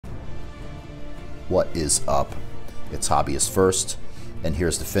What is up? It's Hobbyist First, and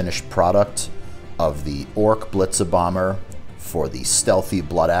here's the finished product of the Ork Blitza-Bommer for the stealthy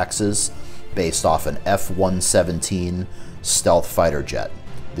Blood Axes based off an F-117 stealth fighter jet.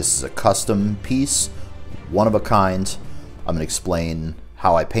 This is a custom piece, one of a kind. I'm going to explain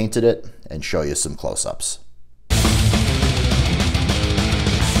how I painted it and show you some close-ups.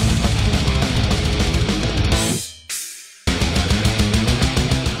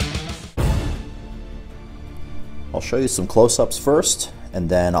 I'll show you some close-ups first, and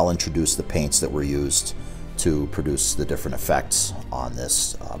then I'll introduce the paints that were used to produce the different effects on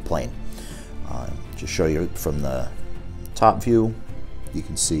this plane. Just show you from the top view, you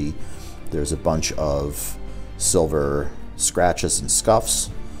can see there's a bunch of silver scratches and scuffs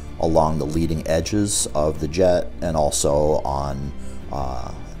along the leading edges of the jet, and also on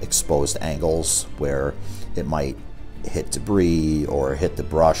exposed angles where it might hit debris or hit the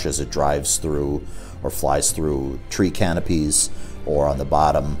brush as it drives through or flies through tree canopies, or on the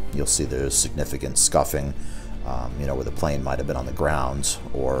bottom you'll see there's significant scuffing, you know, where the plane might have been on the ground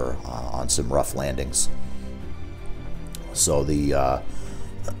or on some rough landings. So the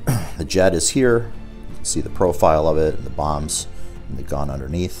jet is here. You can see the profile of it and the bombs and the gun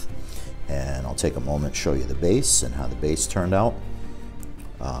underneath. And I'll take a moment to show you the base and how the base turned out.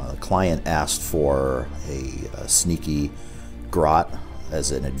 The client asked for a sneaky grot as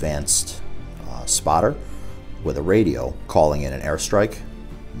an advanced spotter with a radio calling in an airstrike.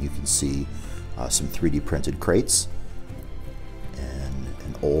 You can see some 3D printed crates and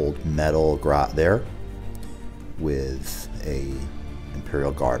an old metal grot there with a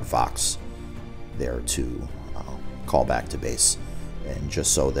Imperial Guard Vox there to call back to base. And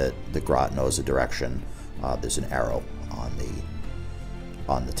just so that the grot knows the direction, there's an arrow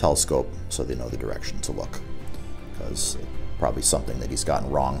on the telescope so they know the direction to look, because probably something that he's gotten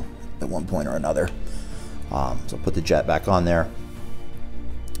wrong at one point or another. So I'll put the jet back on there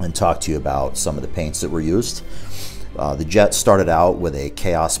and talk to you about some of the paints that were used. The jet started out with a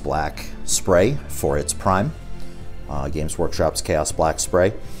Chaos Black spray for its prime, Games Workshop's Chaos Black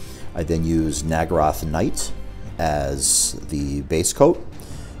spray. I then used Naggaroth Night as the base coat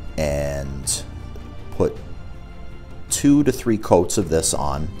and put 2 to 3 coats of this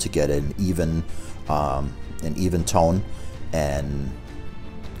on to get an even tone and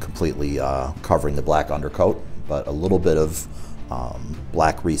completely covering the black undercoat, but a little bit of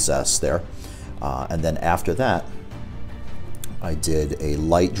black recess there. And then after that, I did a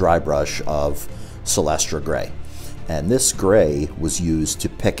light dry brush of Celestra Gray. And this gray was used to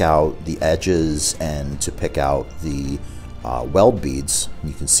pick out the edges and to pick out the weld beads.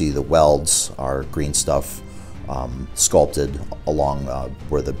 You can see the welds are green stuff sculpted along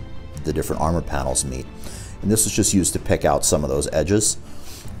where the different armor panels meet. And this was just used to pick out some of those edges.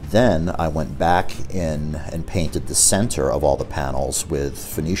 Then I went back in and painted the center of all the panels with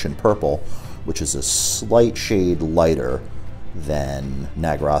Phoenician Purple, which is a slight shade lighter than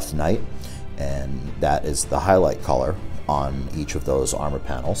Naggaroth Night, and that is the highlight color on each of those armor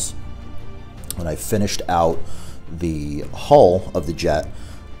panels. And I finished out the hull of the jet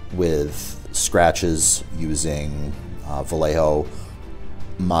with scratches using Vallejo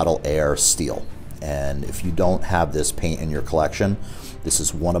Model Air steel. And if you don't have this paint in your collection, this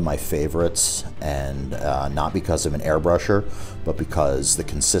is one of my favorites, and not because I'm an airbrusher, but because the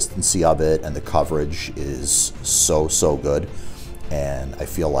consistency of it and the coverage is so good. And I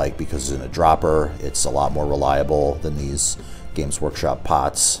feel like because it's in a dropper, it's a lot more reliable than these Games Workshop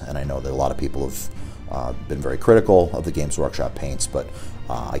pots. And I know that a lot of people have been very critical of the Games Workshop paints, but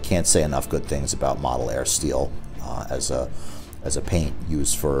I can't say enough good things about Model Air steel as a paint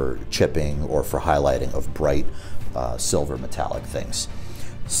used for chipping or for highlighting of bright silver metallic things.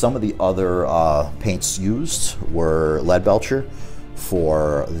 Some of the other paints used were lead belcher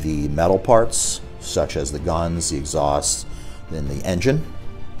for the metal parts, such as the guns, the exhaust, and the engine.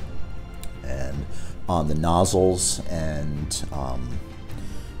 And on the nozzles and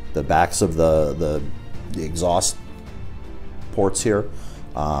the backs of the exhaust ports here,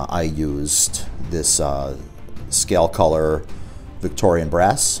 I used this scale color Victorian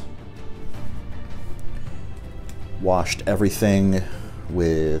brass. Washed everything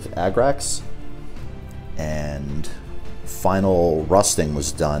with Agrax, and final rusting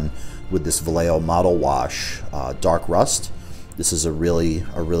was done with this Vallejo Model Wash Dark Rust. This is a really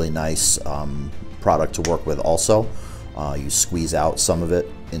nice product to work with also. You squeeze out some of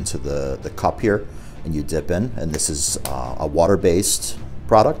it into the cup here and you dip in, and this is a water-based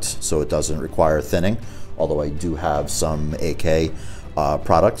product, so it doesn't require thinning, although I do have some AK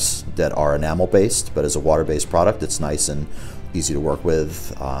products that are enamel based, but as a water based product it's nice and easy to work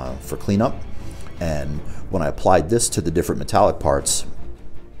with for cleanup. And when I applied this to the different metallic parts,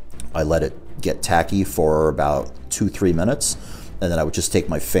 I let it get tacky for about 2-3 minutes, and then I would just take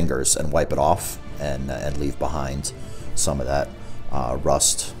my fingers and wipe it off and leave behind some of that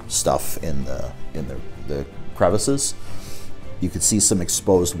rust stuff in the crevices. You could see some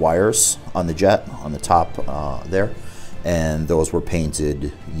exposed wires on the jet on the top there, and those were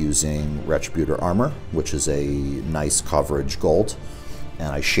painted using Retributor Armor, which is a nice coverage gold, and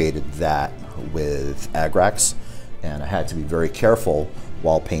I shaded that with Agrax, and I had to be very careful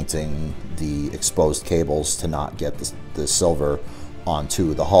while painting the exposed cables to not get the silver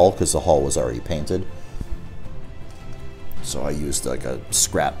onto the hull, because the hull was already painted. So I used like a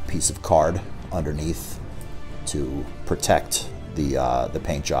scrap piece of card underneath to protect the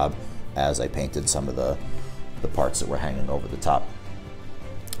paint job as I painted some of the parts that were hanging over the top.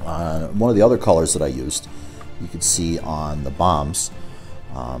 One of the other colors that I used, you could see on the bombs,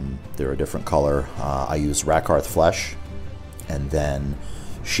 they're a different color. I used Rakarth Flesh and then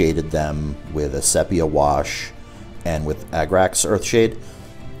shaded them with a sepia wash and with Agrax Earthshade,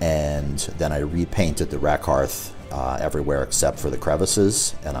 and then I repainted the Rakarth everywhere except for the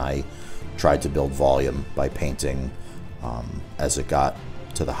crevices, and I tried to build volume by painting as it got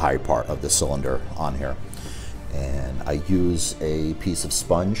to the high part of the cylinder on here. And I use a piece of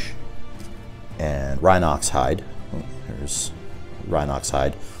sponge and Rhinox hide. Oh, here's Rhinox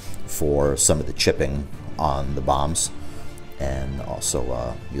hide for some of the chipping on the bombs, and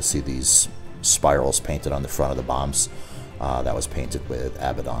also you'll see these spirals painted on the front of the bombs. That was painted with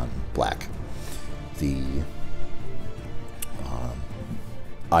Abaddon Black. The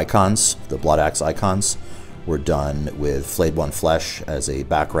icons, the Blood Axe icons, were done with Flayed One Flesh as a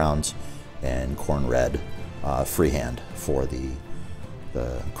background and Corn Red freehand for the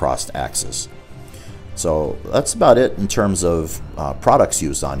crossed axes. So that's about it in terms of products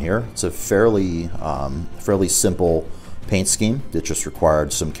used on here. It's a fairly simple paint scheme that just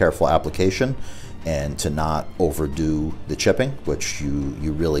required some careful application and to not overdo the chipping, which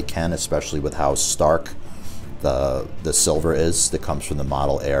you really can, especially with how stark the silver is that comes from the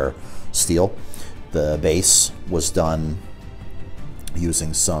Model Air steel. The base was done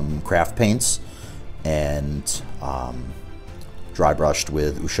using some craft paints and dry brushed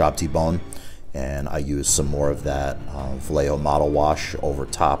with Ushabti Bone, and I used some more of that Vallejo model wash over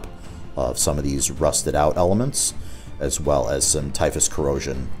top of some of these rusted out elements, as well as some Typhus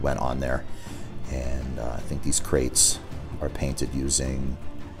Corrosion went on there. And I think these crates are painted using,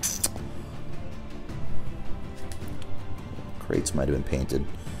 crates might have been painted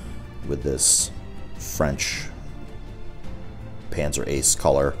with this French Panzer Ace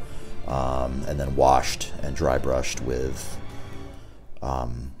color, and then washed and dry brushed with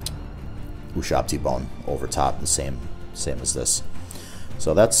Ushabti Bone over top, the same as this.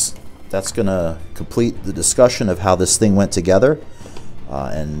 So that's gonna complete the discussion of how this thing went together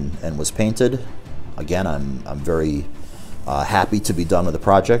and was painted. Again, I'm very happy to be done with the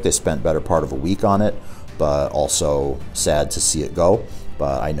project. I spent better part of a week on it, but also sad to see it go.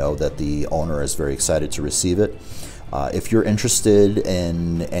 But I know that the owner is very excited to receive it. If you're interested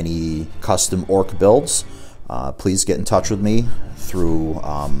in any custom orc builds, please get in touch with me through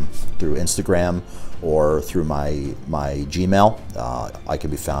Instagram or through my Gmail. I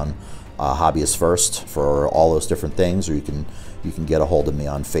can be found Hobbyist First for all those different things, or you can get a hold of me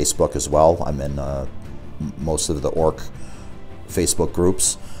on Facebook as well. I'm in most of the orc Facebook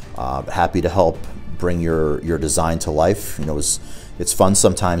groups. Happy to help bring your design to life. You know, it's fun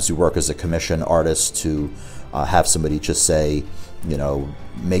sometimes to work as a commission artist to have somebody just say, you know,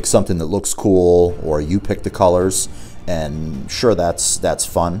 make something that looks cool, or you pick the colors, and sure, that's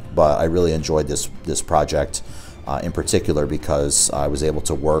fun. But I really enjoyed this project in particular because I was able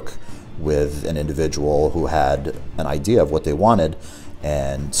to work with an individual who had an idea of what they wanted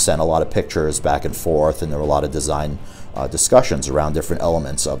and sent a lot of pictures back and forth, and there were a lot of design discussions around different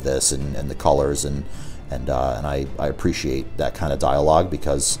elements of this and the colors, and I appreciate that kind of dialogue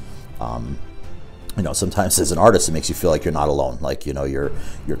because you know, sometimes as an artist it makes you feel like you're not alone, like, you know, you're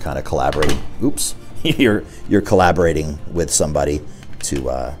kind of collaborating. Oops, you're collaborating with somebody to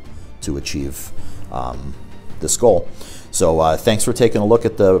achieve this goal. So thanks for taking a look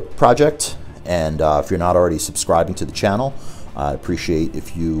at the project, and if you're not already subscribing to the channel, I appreciate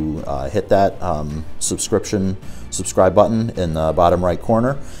if you hit that subscribe button in the bottom right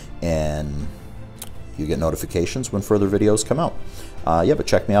corner, and you get notifications when further videos come out. Yeah, but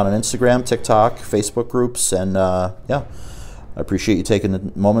check me out on Instagram, TikTok, Facebook groups, and yeah, I appreciate you taking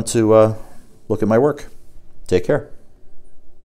the moment to look at my work. Take care.